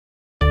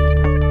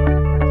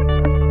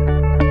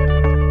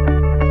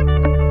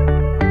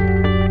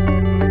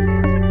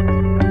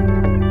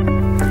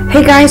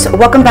Hey guys,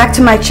 welcome back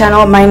to my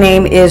channel. My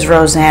name is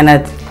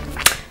Roseanna.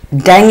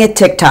 Dang it,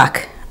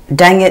 TikTok.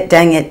 Dang it,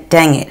 dang it,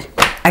 dang it.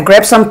 I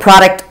grabbed some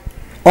product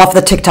off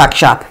the TikTok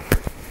shop.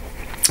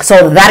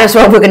 So that is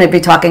what we're going to be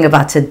talking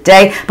about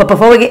today. But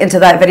before we get into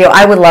that video,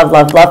 I would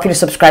love for you to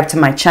subscribe to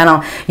my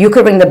channel. You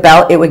could ring the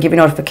bell. It would give you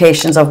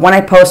notifications of when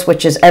I post,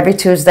 which is every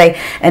Tuesday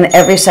and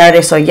every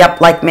Saturday. So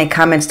yep, like, make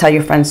comments, tell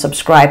your friends,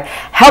 subscribe,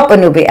 help a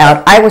newbie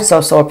out. I would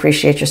so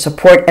appreciate your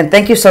support. And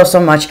thank you so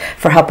much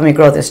for helping me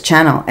grow this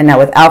channel. And now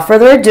without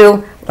further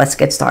ado, let's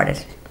get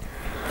started.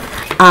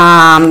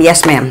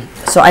 Yes, ma'am.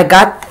 So I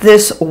got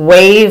this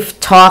Wave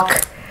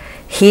Talk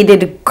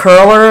heated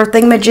curler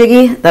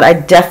thingamajiggy that I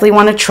definitely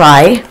want to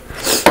try.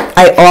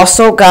 I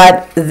also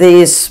got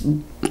these,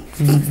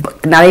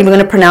 not even going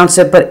to pronounce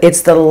it, but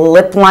it's the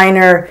lip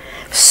liner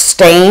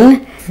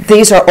stain.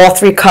 These are all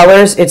three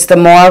colors. It's the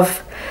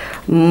mauve.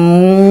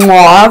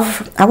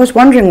 I was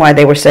wondering why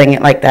they were saying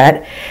it like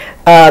that.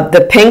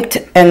 The pink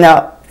and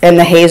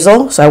the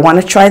hazel. So I want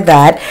to try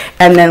that.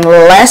 And then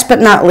last but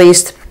not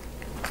least,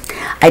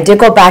 I did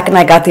go back and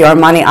I got the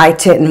Armani Eye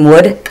Tint in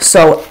Wood.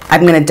 So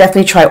I'm going to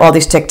definitely try all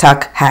these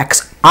TikTok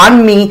hacks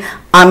on me,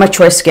 on my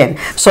choice skin.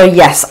 So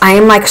yes, I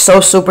am like so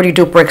super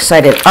duper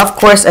excited. Of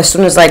course, as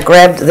soon as I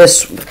grabbed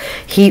this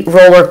heat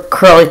roller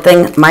curly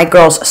thing, my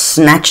girls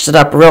snatched it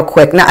up real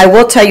quick. Now I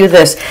will tell you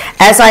this,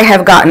 as I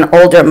have gotten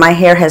older, my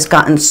hair has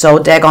gotten so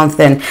daggone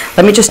thin.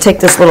 Let me just take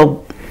this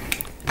little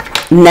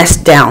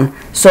nest down.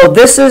 So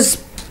this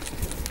is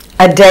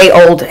a day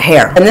old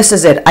hair, and this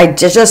is it. I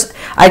just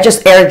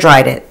air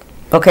dried it.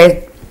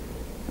 Okay,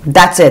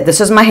 that's it.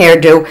 This is my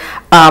hairdo.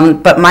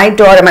 But my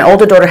daughter, my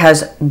older daughter,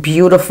 has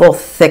beautiful,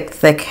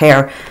 thick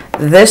hair.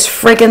 This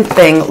friggin'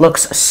 thing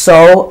looks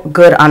so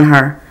good on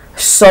her.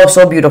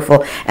 So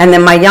beautiful. And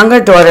then my younger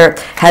daughter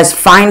has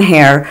fine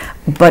hair,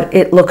 but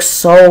it looks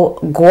so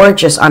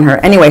gorgeous on her.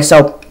 Anyway,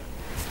 so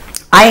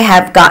I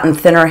have gotten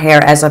thinner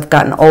hair as I've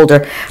gotten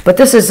older. But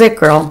this is it,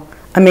 girl.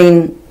 I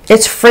mean,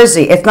 it's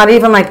frizzy. It's not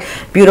even like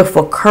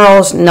beautiful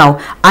curls.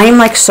 No, I'm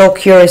like so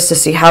curious to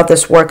see how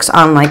this works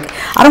on, like,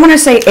 I don't want to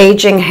say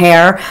aging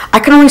hair. I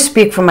can only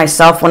speak for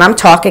myself when I'm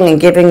talking and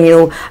giving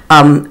you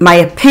my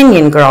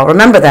opinion, girl.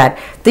 Remember that.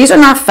 These are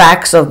not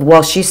facts of,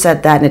 well, she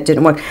said that and it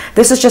didn't work.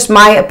 This is just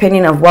my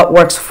opinion of what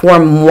works for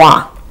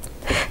moi.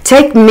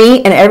 Take me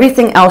and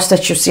everything else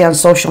that you see on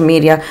social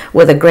media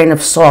with a grain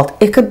of salt.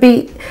 It could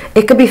be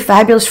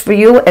fabulous for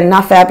you and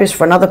not fabulous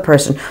for another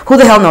person. Who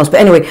the hell knows? But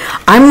anyway,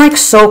 I'm like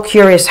so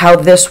curious how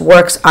this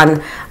works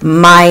on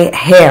my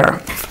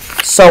hair.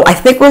 So I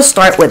think we'll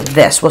start with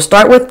this. We'll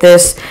start with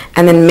this,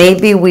 and then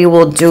maybe we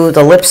will do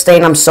the lip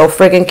stain. I'm so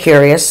friggin'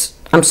 curious.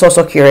 I'm so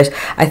curious.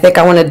 I think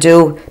I want to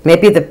do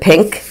maybe the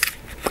pink.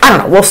 I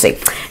don't know. We'll see.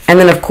 And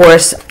then, of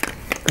course,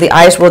 the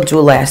eyes we'll do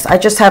last. I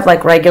just have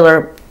like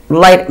regular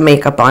light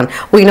makeup on.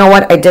 Well, you know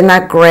what? I did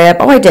not grab.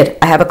 Oh, I did.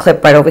 I have a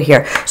clip right over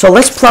here. So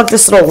let's plug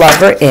this little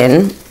lever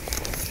in.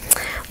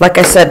 Like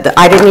I said,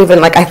 I didn't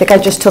even like. I think I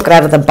just took it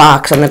out of the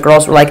box, and the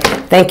girls were like,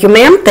 "Thank you,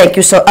 ma'am. Thank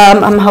you." So,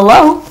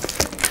 hello.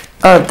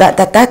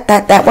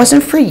 That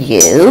wasn't for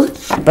you.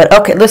 But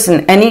okay,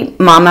 listen. Any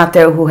mom out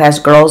there who has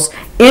girls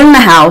in the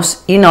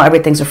house, you know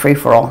everything's a free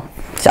for all.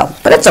 So,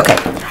 but it's okay.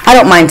 I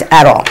don't mind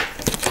at all.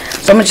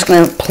 So I'm just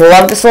going to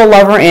plug this little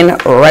lever in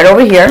right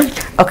over here.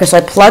 Okay, so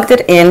I plugged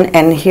it in,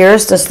 and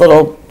here's this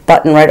little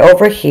button right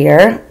over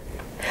here.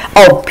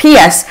 Oh,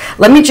 P.S.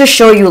 Let me just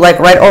show you, like,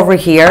 right over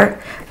here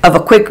of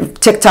a quick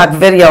TikTok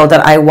video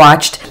that I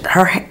watched.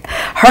 Her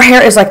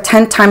hair is like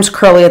 10 times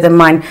curlier than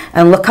mine,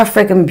 and look how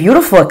freaking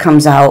beautiful it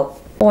comes out.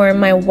 Or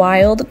my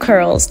wild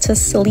curls to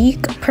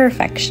sleek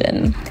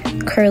perfection.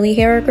 Curly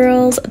hair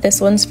girls, this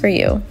one's for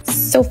you.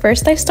 So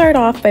first I start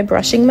off by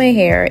brushing my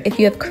hair. If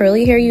you have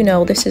curly hair, you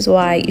know this is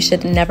why you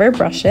should never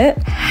brush it.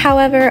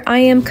 However, I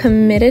am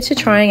committed to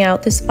trying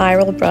out this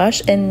viral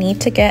brush and need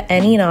to get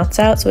any knots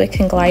out so it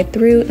can glide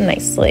through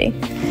nicely.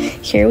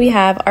 Here we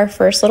have our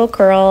first little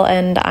curl,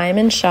 and I'm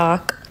in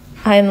shock.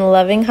 I'm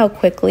loving how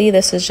quickly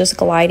this is just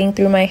gliding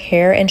through my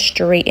hair and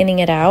straightening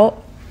it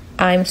out.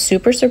 I'm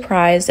super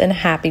surprised and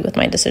happy with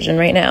my decision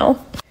right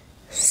now.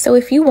 So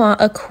if you want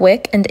a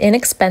quick and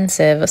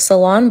inexpensive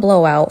salon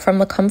blowout from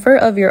the comfort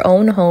of your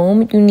own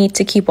home, you need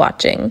to keep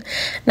watching.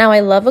 Now,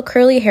 I love a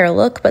curly hair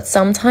look, but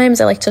sometimes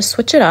I like to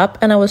switch it up,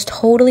 and I was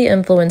totally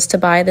influenced to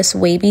buy this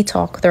Wavy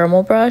Talk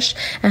thermal brush,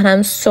 and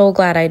I'm so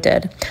glad I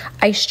did.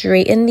 I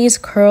straightened these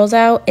curls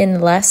out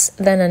in less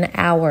than an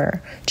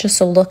hour.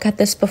 Just look at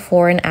this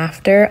before and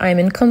after. I'm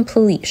in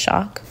complete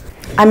shock.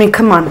 I mean,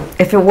 come on.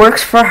 If it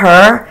works for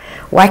her,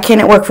 why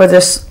can't it work for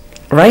this?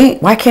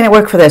 Right? Why can't it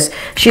work for this?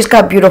 She's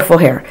got beautiful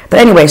hair. But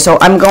anyway, so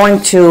I'm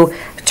going to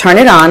turn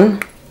it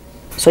on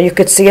so you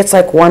could see it's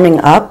like warming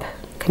up.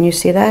 Can you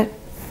see that?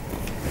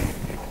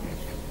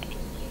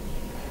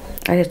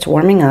 Right, it's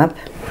warming up.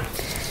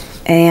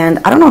 And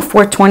I don't know if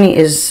 420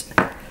 is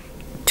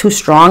too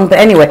strong, but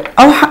anyway.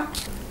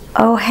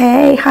 Oh,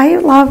 hey. Hi,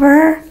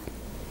 lover.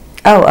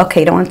 Oh,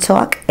 okay. You don't want to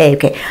talk? Hey,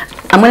 okay.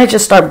 I'm going to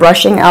just start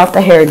brushing out the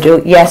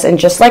hairdo. Yes, and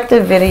just like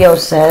the video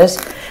says,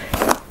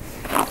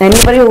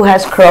 anybody who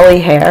has curly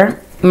hair,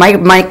 my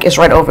mic is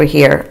right over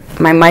here.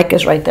 My mic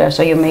is right there,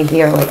 so you may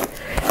hear like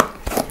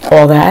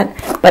all that.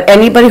 But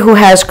anybody who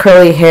has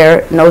curly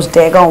hair knows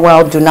daggone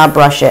well, do not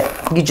brush it.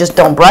 You just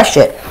don't brush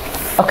it.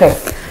 Okay,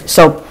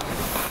 so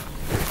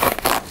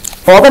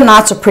all the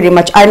knots are pretty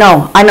much, I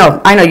know,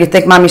 you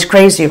think mommy's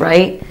crazy,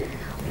 right?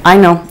 I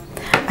know.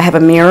 I have a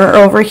mirror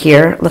over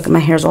here. Look at my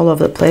hair's all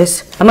over the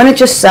place. I'm gonna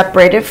just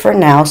separate it for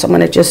now. So I'm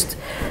gonna just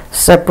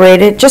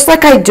separate it, just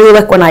like I do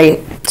like when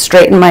I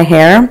straighten my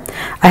hair.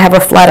 I have a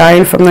flat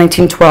iron from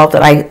 1912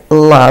 that I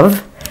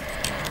love.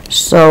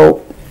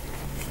 So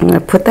I'm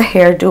gonna put the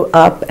hairdo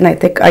up, and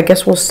I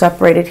guess we'll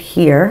separate it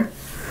here,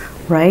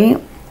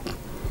 right?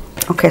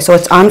 Okay, so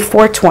it's on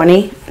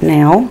 420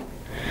 now.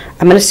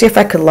 I'm gonna see if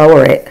I could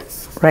lower it,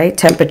 right?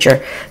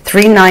 Temperature,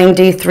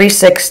 390,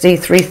 360,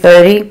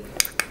 330.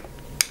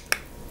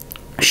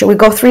 Should we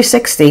go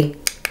 360?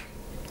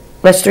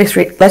 Let's do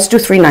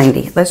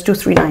 390. Let's do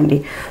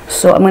 390.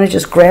 So I'm gonna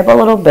just grab a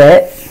little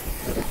bit,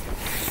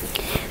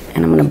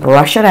 and I'm gonna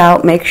brush it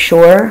out, make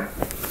sure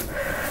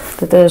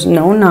that there's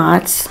no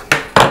knots.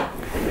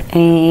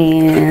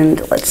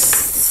 And let's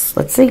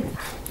see.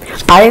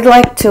 I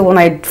like to, when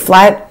I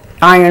flat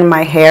iron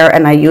my hair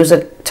and I use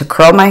it to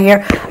curl my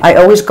hair, I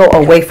always go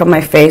away from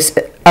my face,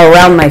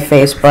 around my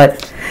face,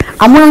 but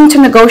I'm willing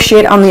to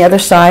negotiate on the other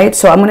side,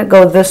 so I'm gonna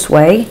go this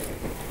way,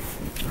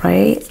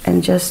 right?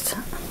 And just,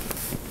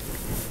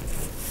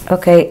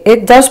 okay,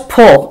 it does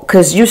pull,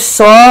 because you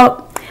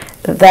saw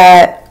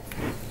that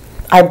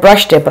I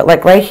brushed it, but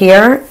like right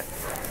here,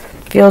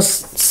 feels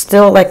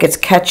still like it's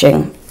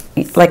catching,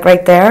 like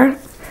right there.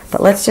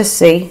 But let's just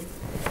see.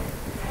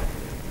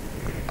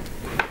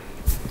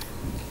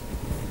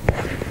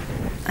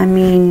 I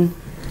mean,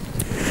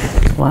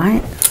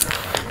 what?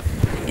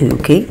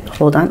 Okay,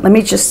 hold on. Let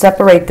me just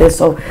separate this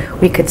so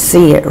we could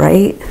see it,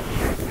 right?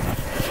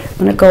 I'm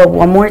gonna go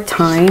one more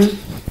time.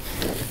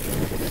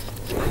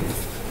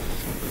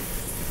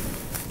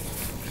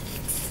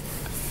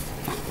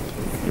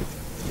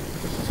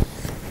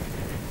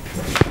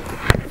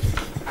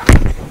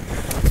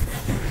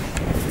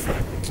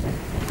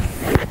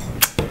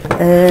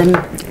 And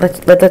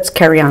let's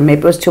carry on. Maybe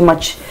it was too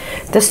much.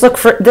 This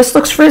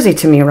looks frizzy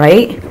to me,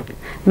 right?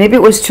 Maybe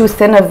it was too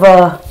thin of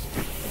a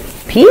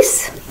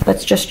piece.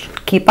 Let's just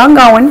keep on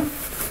going.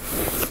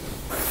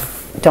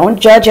 Don't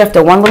judge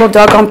after one little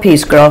doggone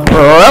piece, girl.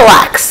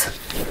 Relax.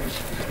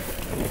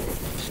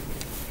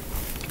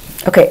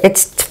 Okay,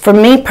 it's, for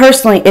me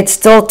personally, it's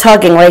still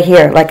tugging right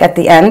here, like at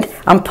the end.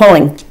 I'm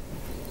pulling,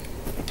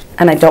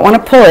 and I don't want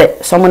to pull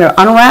it, so I'm going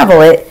to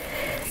unravel it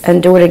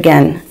and do it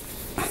again.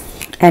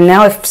 And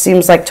now it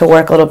seems like to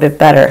work a little bit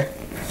better.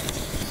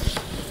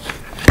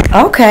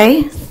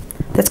 Okay,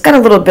 that's got a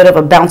little bit of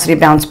a bouncy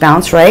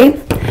bounce, right?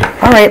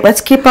 All right,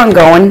 let's keep on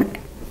going.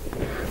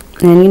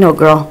 And you know,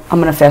 girl, I'm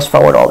gonna fast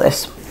forward all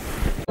this.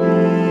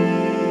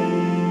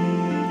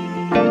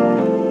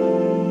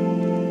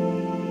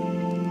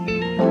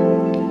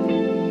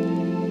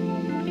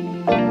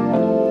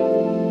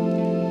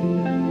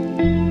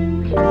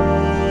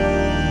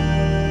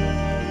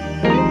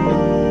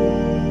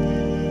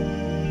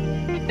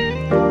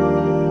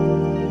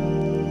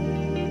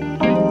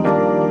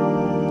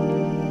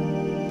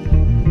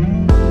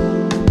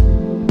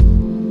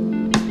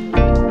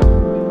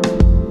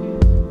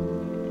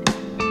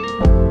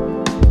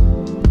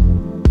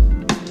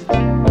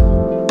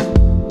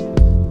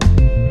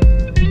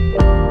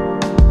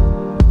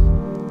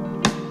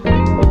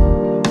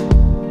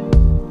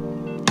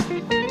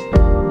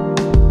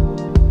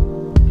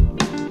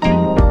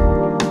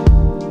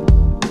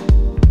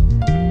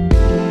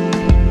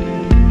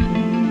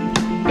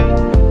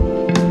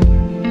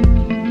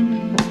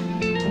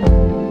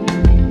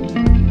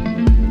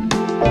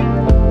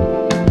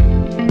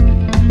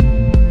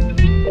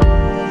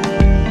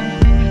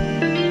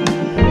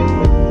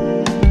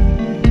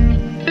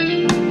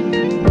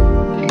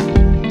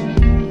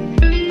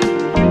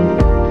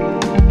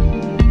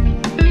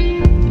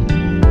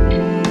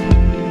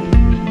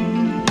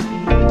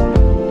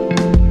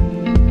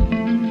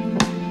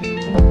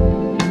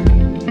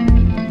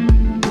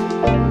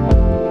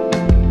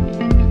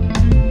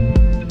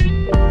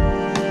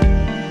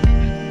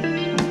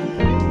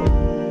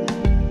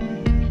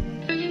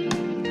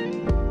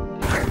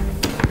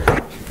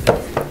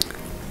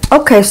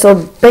 Okay,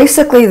 so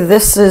basically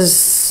this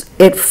is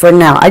it for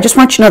now. I just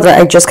want you to know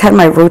that I just had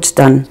my roots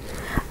done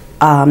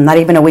not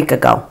even a week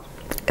ago.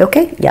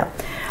 Okay, yeah.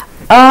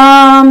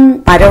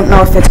 I don't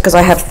know if it's because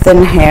I have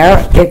thin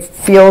hair. It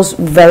feels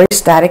very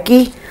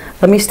staticky.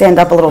 Let me stand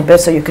up a little bit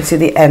so you can see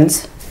the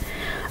ends.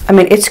 I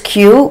mean, it's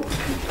cute.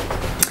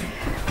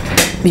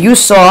 You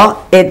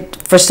saw it,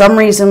 for some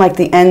reason, like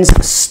the ends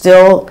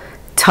still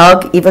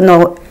tug, even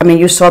though, I mean,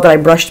 you saw that I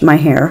brushed my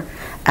hair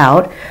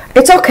out.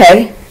 It's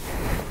okay.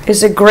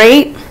 Is it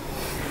great?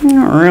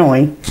 Not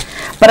really.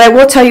 But I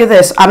will tell you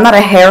this, I'm not a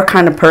hair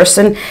kind of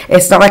person.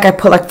 It's not like I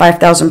put like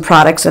 5,000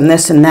 products and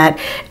this and that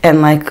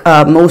and like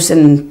mousse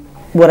and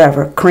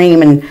whatever,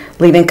 cream and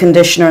leave-in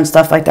conditioner and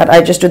stuff like that.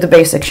 I just do the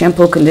basic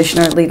shampoo,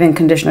 conditioner, leave-in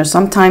conditioner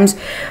sometimes.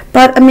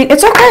 But I mean,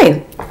 it's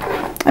okay.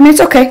 I mean,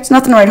 it's okay. It's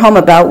nothing to write home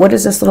about. What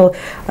is this little,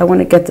 I want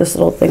to get this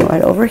little thing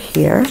right over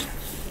here.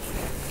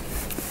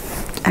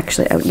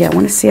 Actually, yeah, I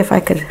want to see if I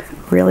could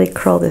really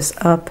curl this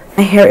up.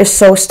 My hair is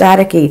so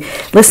staticky.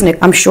 Listen,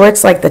 I'm sure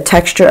it's like the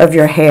texture of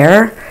your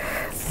hair,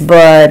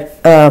 but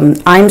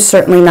I'm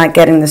certainly not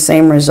getting the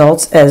same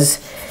results as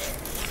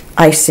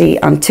I see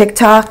on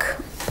TikTok.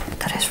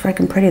 That is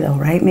freaking pretty though,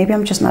 right? Maybe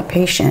I'm just not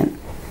patient.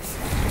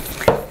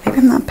 Maybe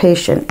I'm not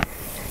patient.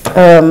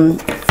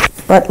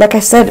 But like I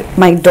said,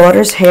 my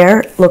daughter's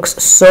hair looks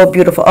so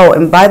beautiful. Oh,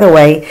 and by the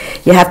way,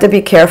 you have to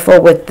be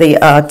careful with the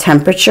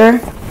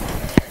temperature,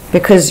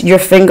 because your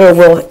finger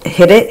will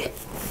hit it.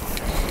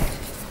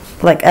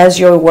 Like as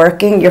you're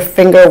working, your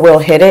finger will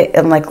hit it,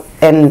 and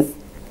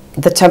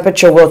the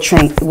temperature will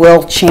change.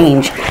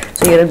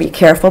 So you gotta be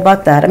careful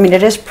about that. I mean,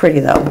 it is pretty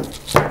though.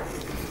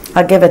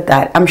 I'll give it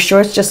that. I'm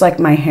sure it's just like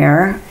my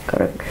hair.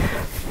 Got a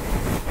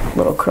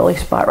little curly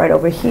spot right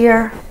over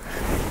here,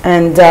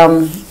 and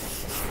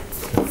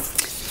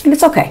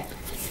it's okay.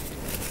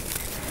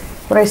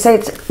 Would I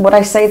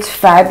say it's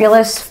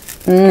fabulous?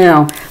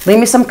 No. Leave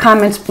me some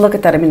comments. Look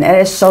at that. I mean,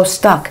 it is so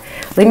stuck.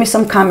 Leave me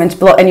some comments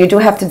below. And you do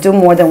have to do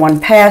more than one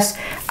pass.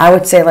 I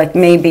would say like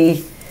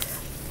maybe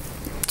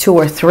 2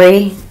 or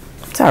 3.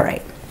 It's all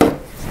right.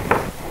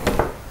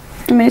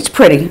 I mean, it's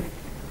pretty,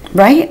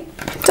 right?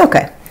 It's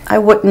okay. I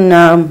wouldn't.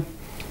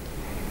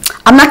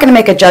 I'm not going to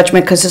make a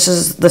judgment because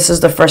this is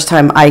the first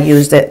time I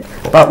used it.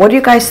 But what do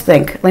you guys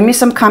think? Leave me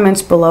some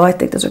comments below. I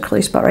think there's a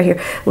curly spot right here.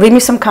 Leave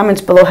me some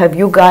comments below. Have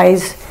you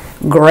guys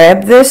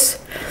grabbed this?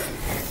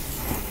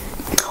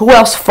 Who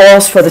else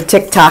falls for the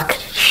TikTok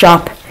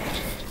shop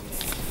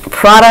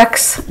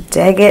products?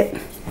 Dang it.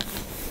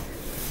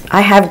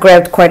 I have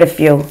grabbed quite a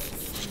few.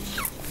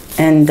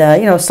 And,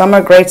 you know, some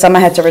are great. Some I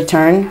had to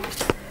return.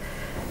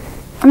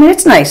 I mean,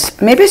 it's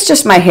nice. Maybe it's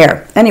just my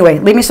hair. Anyway,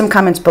 leave me some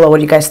comments below. What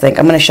do you guys think?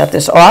 I'm going to shut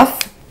this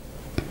off.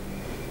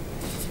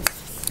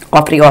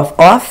 Offity off,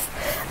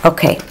 off.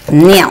 Okay,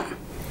 now.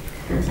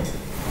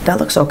 That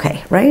looks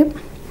okay, right?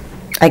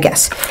 I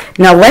guess.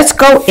 Now, let's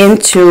go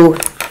into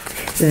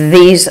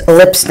these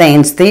lip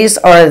stains. These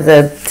are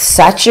the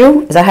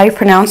Sasso. Is that how you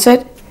pronounce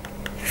it?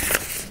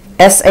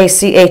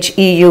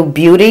 S-A-C-H-E-U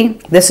Beauty.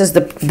 This is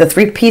the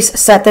 3-piece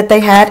set that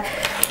they had.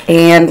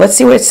 And let's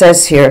see what it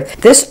says here.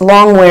 This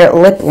long wear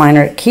lip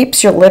liner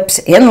keeps your lips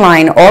in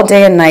line all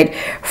day and night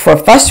for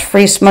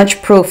fuss-free,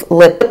 smudge-proof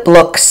lip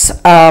looks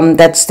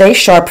that stay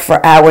sharp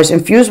for hours.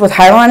 Infused with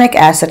hyaluronic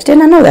acid, did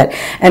not know that,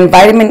 and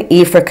vitamin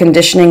E for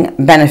conditioning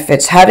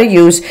benefits. How to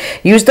use: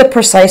 use the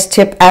precise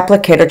tip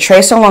applicator,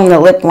 trace along the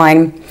lip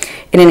line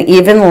in an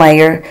even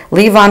layer,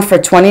 leave on for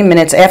 20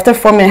 minutes. After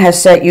formula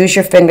has set, use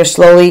your finger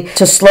slowly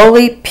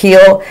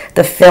peel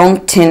the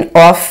film tint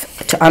off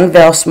to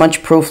unveil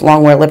smudge-proof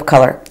long-wear lip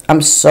color.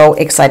 I'm so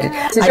excited.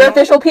 This is your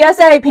official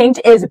PSA. Paint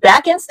is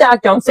back in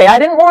stock. Don't say I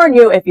didn't warn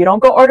you. If you don't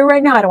go order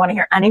right now, I don't want to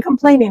hear any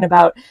complaining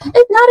about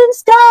it's not in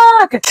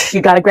stock.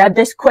 You got to grab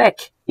this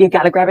quick. You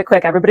got to grab it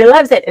quick. Everybody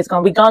loves it. It's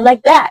going to be gone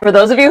like that. For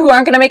those of you who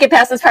aren't going to make it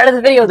past this part of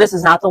the video, this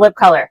is not the lip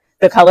color.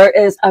 The color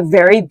is a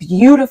very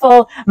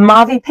beautiful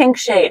mauve pink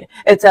shade.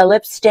 It's a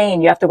lip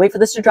stain. You have to wait for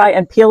this to dry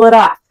and peel it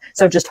off.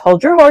 So just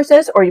hold your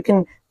horses, or you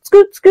can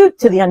scoot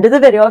to the end of the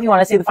video if you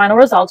want to see the final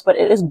results, but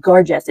it is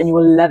gorgeous and you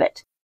will love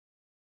it.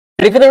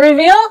 Ready for the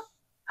reveal?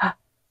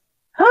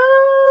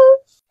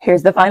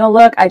 Here's the final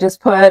look. I just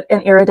put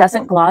an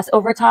iridescent gloss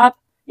over top.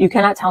 You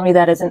cannot tell me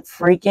that isn't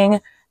freaking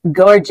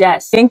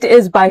gorgeous. Pink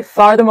is by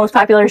far the most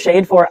popular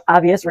shade for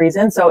obvious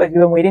reasons. So if you've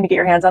been waiting to get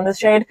your hands on this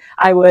shade,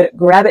 I would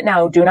grab it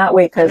now. Do not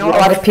wait, because a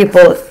lot of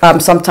people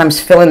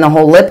sometimes fill in the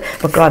whole lip,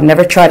 but God, I've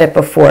never tried it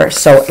before.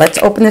 So let's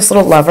open this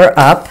little lover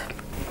up.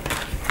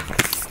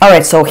 All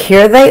right, so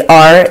here they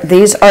are.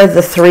 These are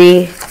the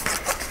 3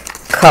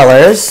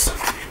 colors.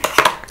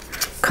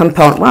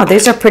 Component. Wow,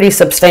 these are pretty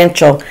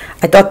substantial.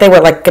 I thought they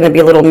were like going to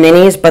be little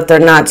minis, but they're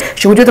not.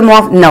 Should we do them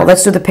all? No,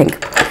 let's do the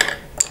pink.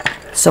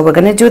 So we're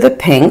going to do the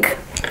pink.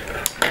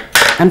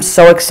 I'm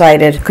so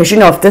excited because, you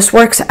know, if this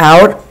works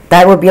out,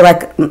 that would be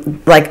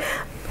like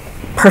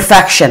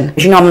perfection.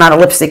 You know, I'm not a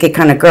lipsticky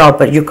kind of girl,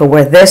 but you could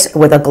wear this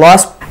with a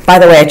gloss. By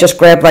the way, I just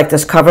grabbed like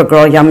this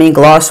CoverGirl Yummy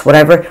gloss,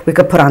 whatever we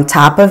could put on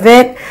top of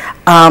it.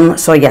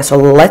 So yeah, so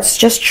let's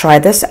just try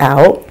this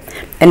out.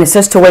 And it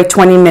says to wait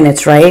 20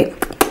 minutes, right?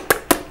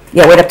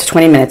 Yeah, wait up to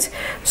 20 minutes.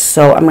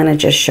 So I'm going to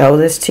just show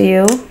this to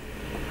you.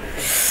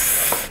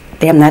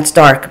 Damn, that's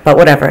dark, but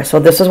whatever. So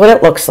this is what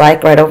it looks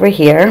like right over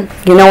here.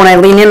 You know, when I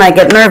lean in, I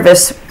get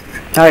nervous.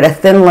 All right, a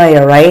thin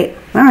layer, right?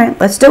 All right,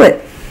 let's do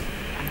it.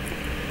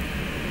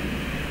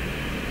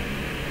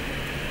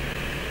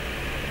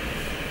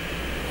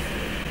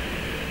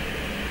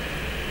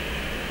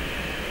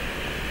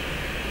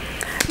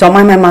 Don't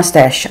mind my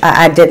mustache.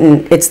 I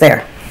didn't, it's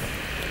there.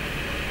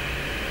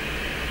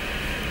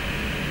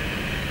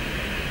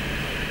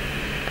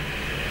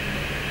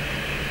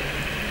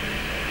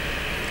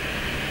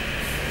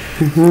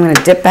 I'm going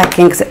to dip back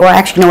in, well,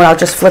 actually, you know what, I'll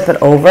just flip it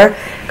over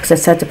because I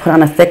said to put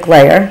on a thick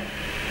layer.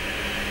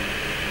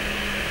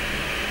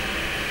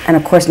 And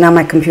of course, now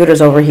my computer's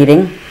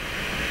overheating.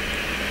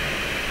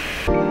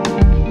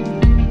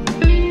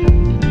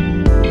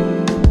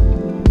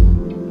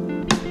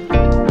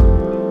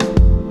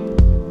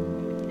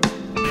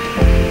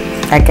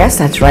 I guess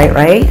that's right,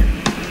 right?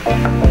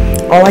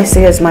 All I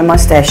see is my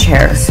mustache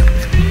hairs.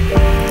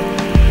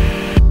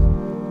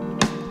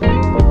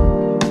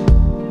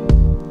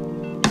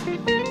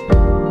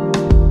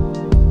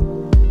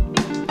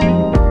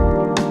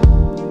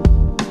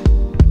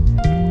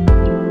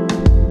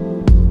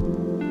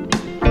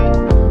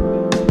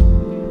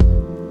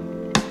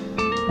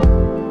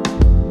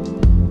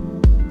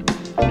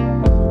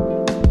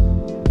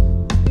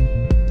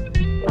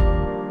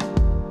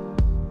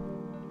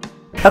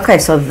 Okay,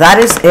 so that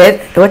is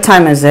it. What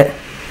time is it?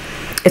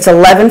 It's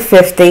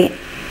 11:50.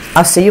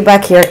 I'll see you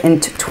back here in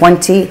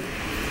 20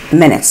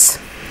 minutes.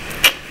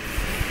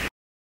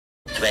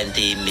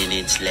 20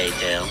 minutes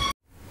later.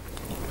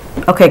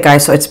 Okay,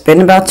 guys, so it's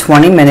been about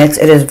 20 minutes.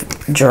 It is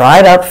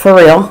dried up for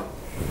real.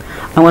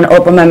 I'm going to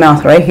open my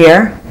mouth right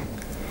here.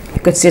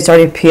 You can see it's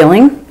already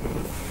peeling.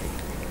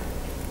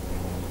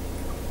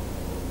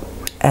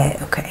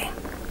 Okay.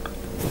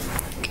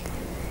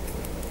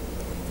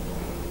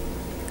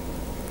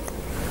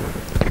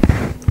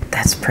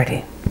 That's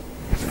pretty.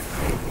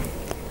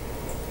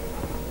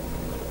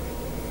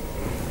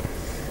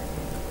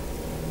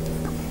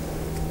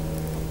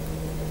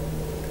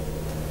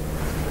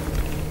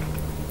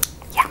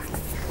 Yeah.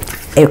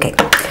 Okay.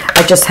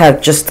 I just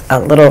have just a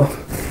little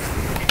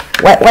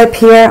wet wipe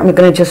here. I'm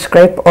going to just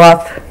scrape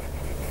off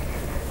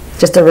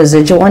just a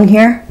residual one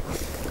here.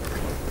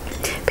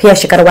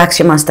 P.S. You got to wax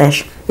your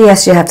mustache.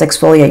 P.S. You have to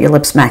exfoliate your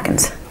lip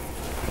smackings.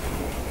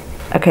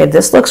 Okay,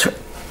 this looks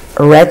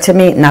red to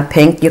me, not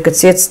pink. You could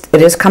see it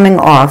is coming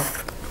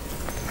off,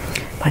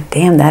 but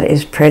damn, that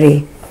is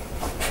pretty.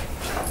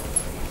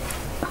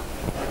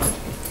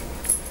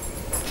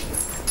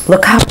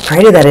 Look how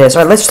pretty that is.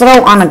 All right, let's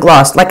throw on a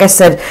gloss. Like I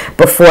said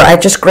before, I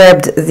just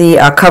grabbed the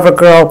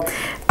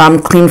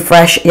CoverGirl Clean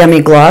Fresh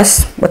Yummy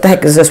Gloss. What the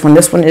heck is this one?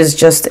 This one is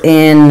just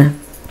in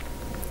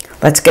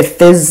Let's Get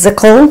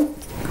Physical.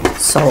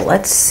 So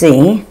let's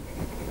see.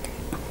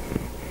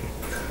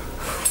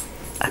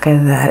 Okay,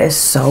 that is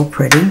so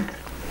pretty.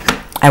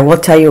 I will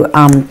tell you,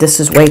 this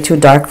is way too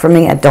dark for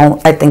me. I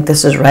think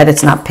this is red.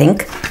 It's not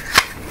pink.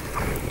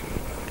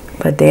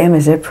 But damn,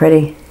 is it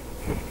pretty.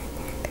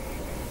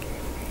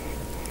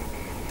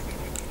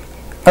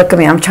 Look at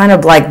me. I'm trying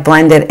to like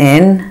blend it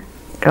in.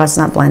 Girl, it's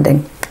not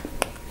blending.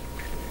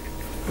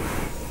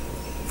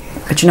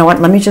 But you know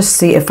what? Let me just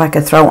see if I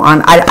could throw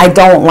on. I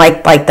don't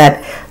like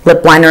that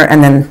lip liner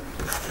and then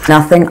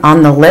nothing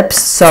on the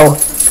lips. So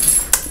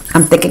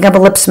I'm thinking of a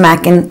lip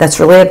smacking. That's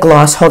really a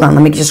gloss. Hold on,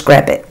 let me just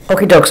grab it.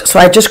 Okay, dokes. So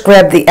I just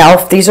grabbed the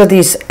e.l.f. These are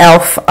these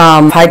e.l.f.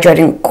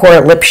 Hydrating Core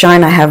Lip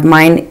Shine. I have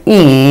mine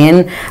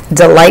in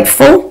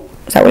Delightful.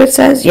 Is that what it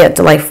says? Yeah,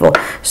 Delightful.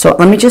 So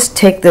let me just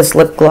take this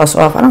lip gloss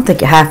off. I don't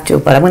think you have to,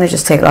 but I'm going to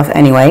just take it off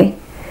anyway.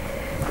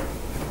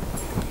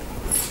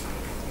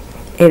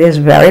 It is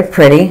very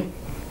pretty.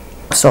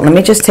 So let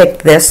me just take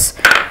this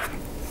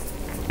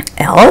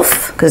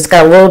e.l.f. because it's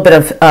got a little bit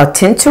of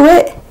tint to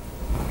it.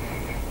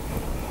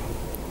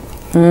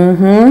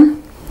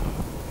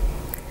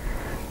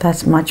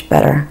 That's much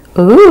better.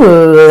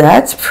 Ooh,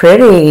 that's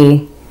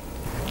pretty.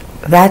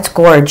 That's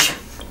gorge,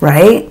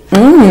 right?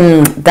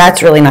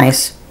 That's really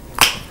nice.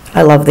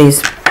 I love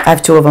these. I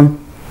have two of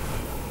them.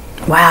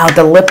 Wow,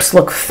 the lips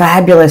look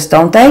fabulous,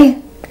 don't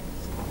they?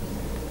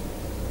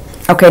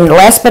 Okay, and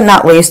last but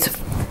not least,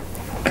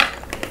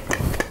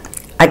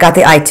 I got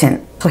the eye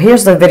tint. So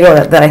here's the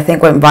video that I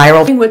think went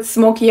viral. With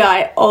smoky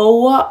eye.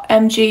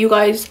 OMG, you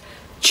guys,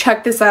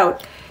 check this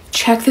out.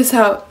 Check this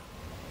out.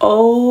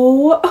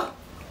 Oh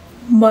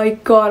my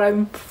god,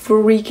 I'm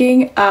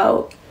freaking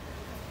out.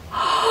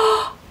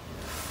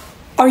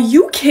 Are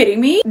you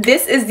kidding me?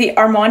 This is the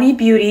Armani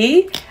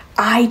Beauty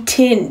eye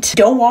tint.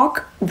 Don't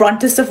walk, run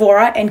to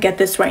Sephora and get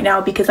this right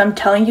now because I'm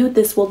telling you,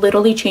 this will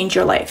literally change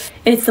your life.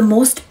 And it's the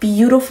most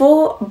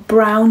beautiful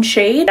brown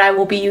shade. I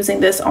will be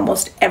using this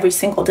almost every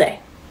single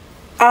day.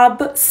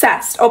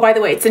 Obsessed. Oh, by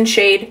the way, it's in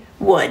shade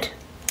Wood.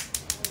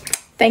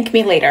 Thank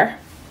me later.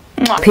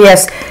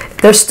 P.S.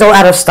 They're still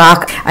out of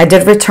stock. I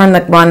did return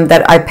the one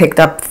that I picked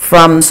up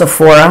from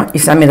Sephora. You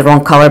sent me the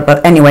wrong color,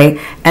 but anyway.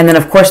 And then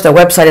of course their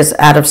website is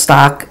out of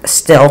stock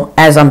still.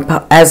 As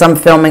I'm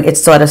filming,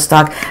 it's still out of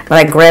stock. But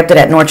I grabbed it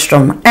at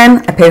Nordstrom and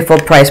I paid full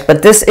price.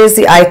 But this is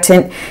the eye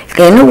tint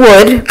in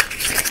Wood,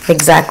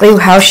 exactly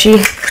how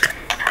she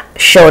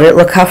showed it.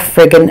 Look how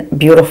friggin'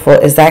 beautiful.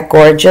 Is that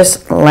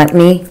gorgeous? Let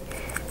me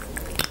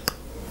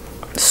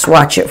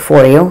swatch it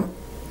for you.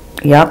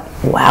 Yep.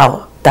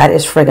 Wow. That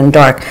is friggin'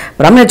 dark.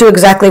 But I'm going to do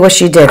exactly what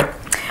she did.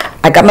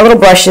 I got my little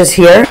brushes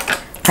here.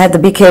 I had the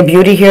BK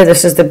Beauty here.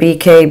 This is the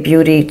BK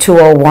Beauty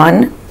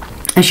 201.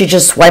 And she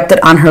just swiped it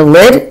on her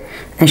lid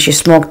and she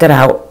smoked it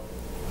out.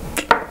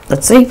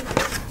 Let's see.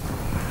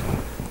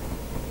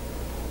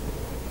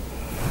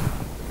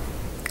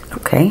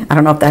 Okay, I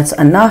don't know if that's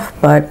enough,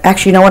 but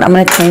actually, you know what? I'm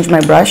going to change my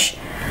brush.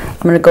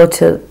 I'm going to go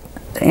to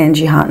the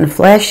Angie Hot and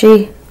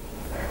Flashy.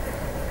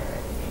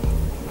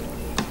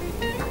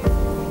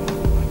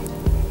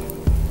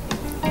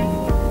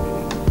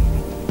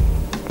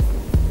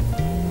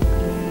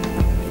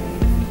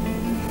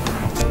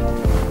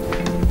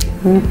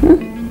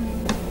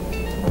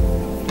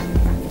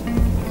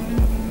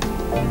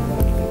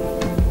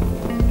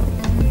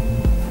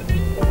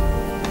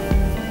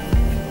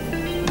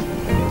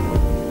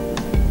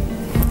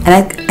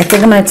 And I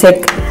think I'm going to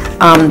take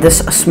this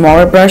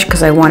smaller brush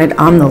because I want it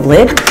on the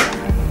lid.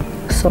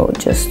 So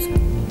just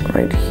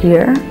right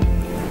here.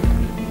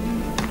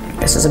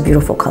 This is a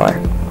beautiful color.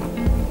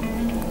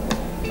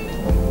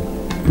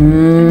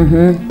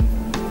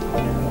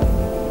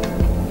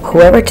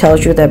 Whoever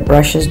tells you that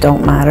brushes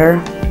don't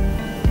matter,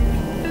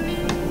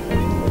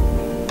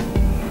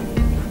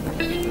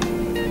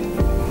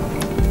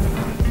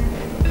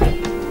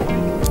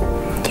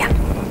 yeah.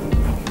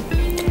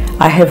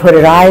 I have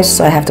hooded eyes,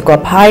 so I have to go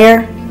up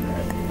higher.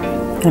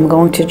 I'm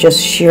going to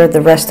just shear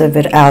the rest of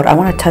it out. I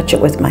want to touch it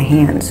with my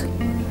hands.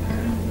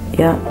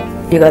 Yeah,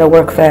 you got to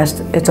work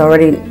fast. It's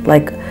already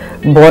like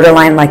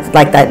borderline, like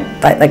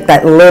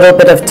that little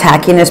bit of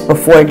tackiness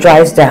before it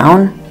dries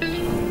down.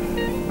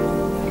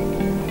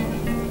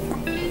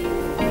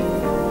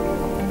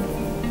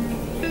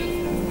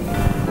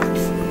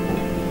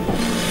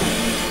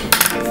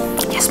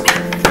 Yes,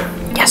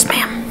 ma'am. Yes,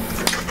 ma'am.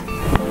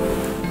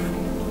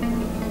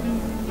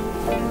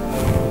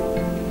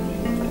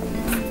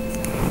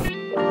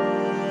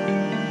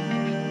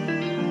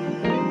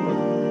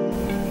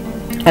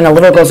 And a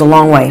little goes a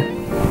long way.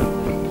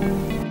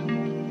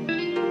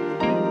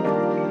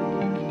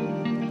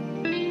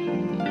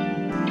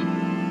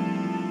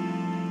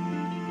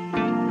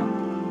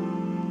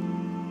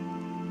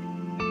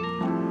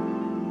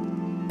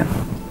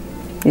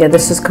 Yeah,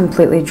 this is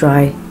completely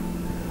dry.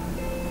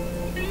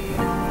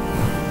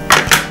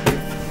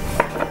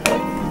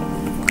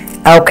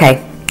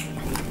 Okay,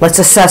 let's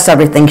assess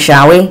everything,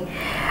 shall we?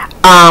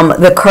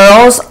 The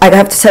curls, I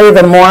have to tell you,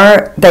 the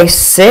more they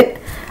sit,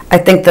 I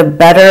think the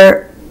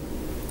better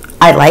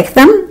I like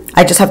them.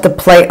 I just have to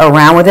play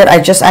around with it. I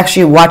just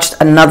actually watched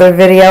another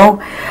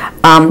video.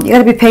 You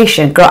gotta be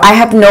patient, girl. I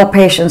have no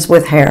patience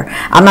with hair.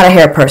 I'm not a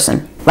hair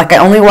person. Like, I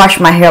only wash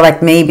my hair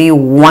like maybe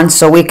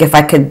once a week if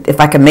I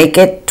could make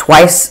it,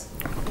 twice.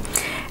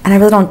 And I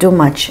really don't do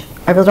much.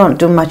 I really don't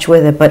do much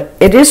with it, but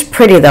it is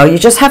pretty though. You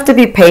just have to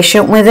be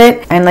patient with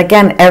it. And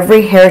again,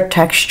 every hair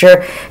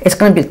texture, it's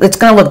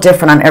gonna look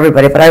different on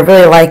everybody, but I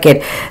really like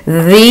it.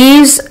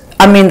 These,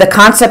 I mean, the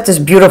concept is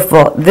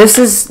beautiful. This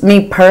is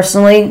me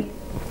personally.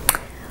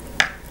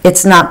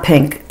 It's not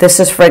pink. This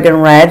is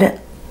friggin' red.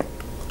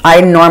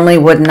 I normally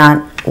would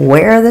not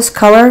wear this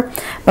color,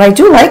 but I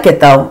do like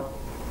it though.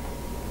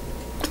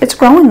 It's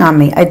growing on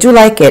me. I do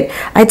like it.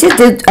 I did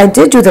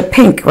do the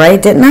pink, right?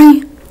 Didn't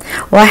I?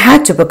 Well, I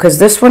had to, because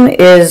this one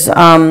is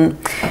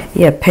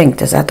yeah,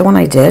 pink. Is that the one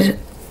I did?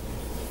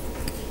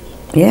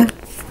 Yeah.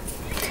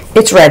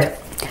 It's red.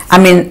 I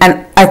mean,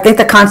 and I think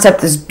the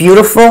concept is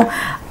beautiful.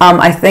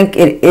 I think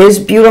it is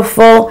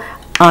beautiful.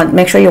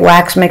 Make sure you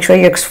wax, make sure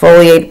you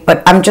exfoliate,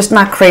 but I'm just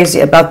not crazy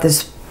about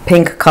this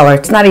pink color.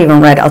 It's not even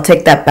red. I'll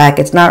take that back.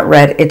 It's not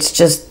red. It's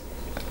just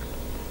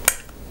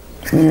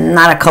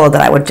not a color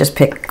that I would just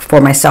pick for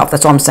myself.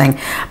 That's all I'm saying.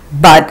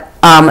 But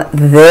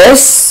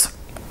this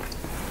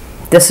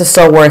is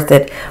so worth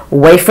it.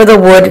 Wait for the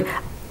wood.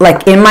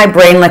 Like, in my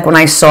brain, like when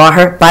I saw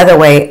her, by the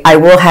way, I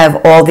will have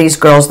all these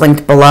girls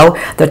linked below,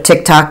 the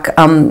TikTok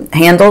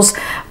handles,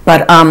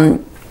 but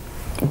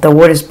the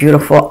wood is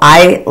beautiful.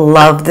 I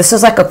love, this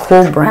is like a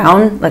cool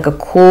brown, like a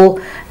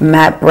cool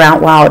matte brown.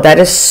 Wow, that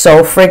is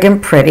so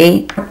friggin'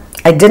 pretty.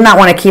 I did not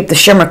want to keep the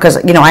shimmer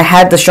because, you know, I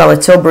had the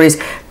Charlotte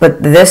Tilbury's,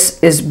 but this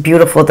is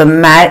beautiful. The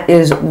matte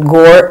is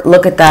gorgeous.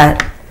 Look at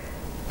that.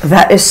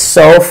 That is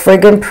so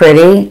friggin'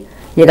 pretty.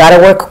 You got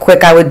to work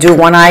quick. I would do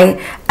one eye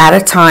at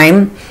a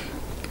time.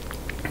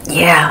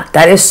 Yeah,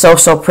 that is so,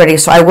 so pretty.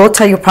 So I will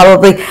tell you,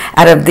 probably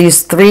out of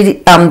these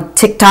three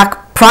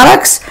TikTok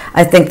products,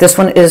 I think this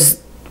one is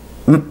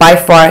by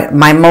far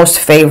my most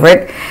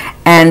favorite.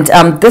 And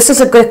this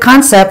is a good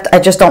concept. I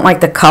just don't like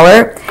the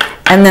color.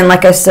 And then,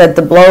 like I said,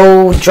 the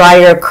blow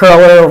dryer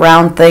curler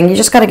round thing, you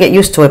just got to get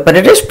used to it. But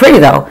it is pretty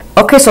though.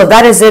 Okay, so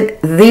that is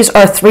it. These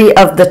are three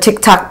of the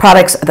TikTok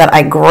products that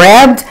I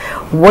grabbed.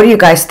 What do you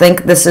guys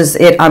think? This is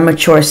it on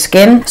mature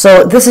skin.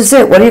 So this is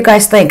it. What do you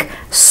guys think?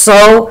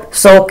 So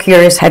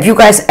curious. Have you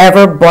guys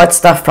ever bought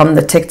stuff from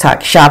the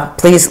TikTok shop?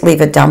 Please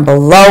leave it down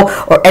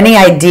below. Or any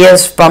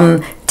ideas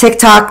from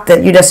TikTok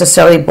that you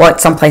necessarily bought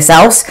someplace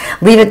else,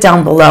 leave it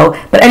down below.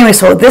 But anyway,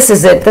 so this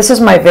is it. This is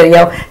my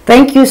video.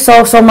 Thank you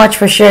so much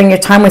for sharing your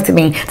time with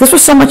me. This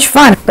was so much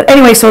fun. But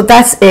anyway, so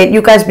that's it.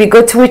 You guys be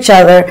good to each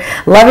other,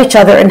 love each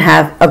other, and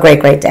have a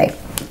great day.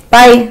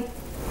 Bye.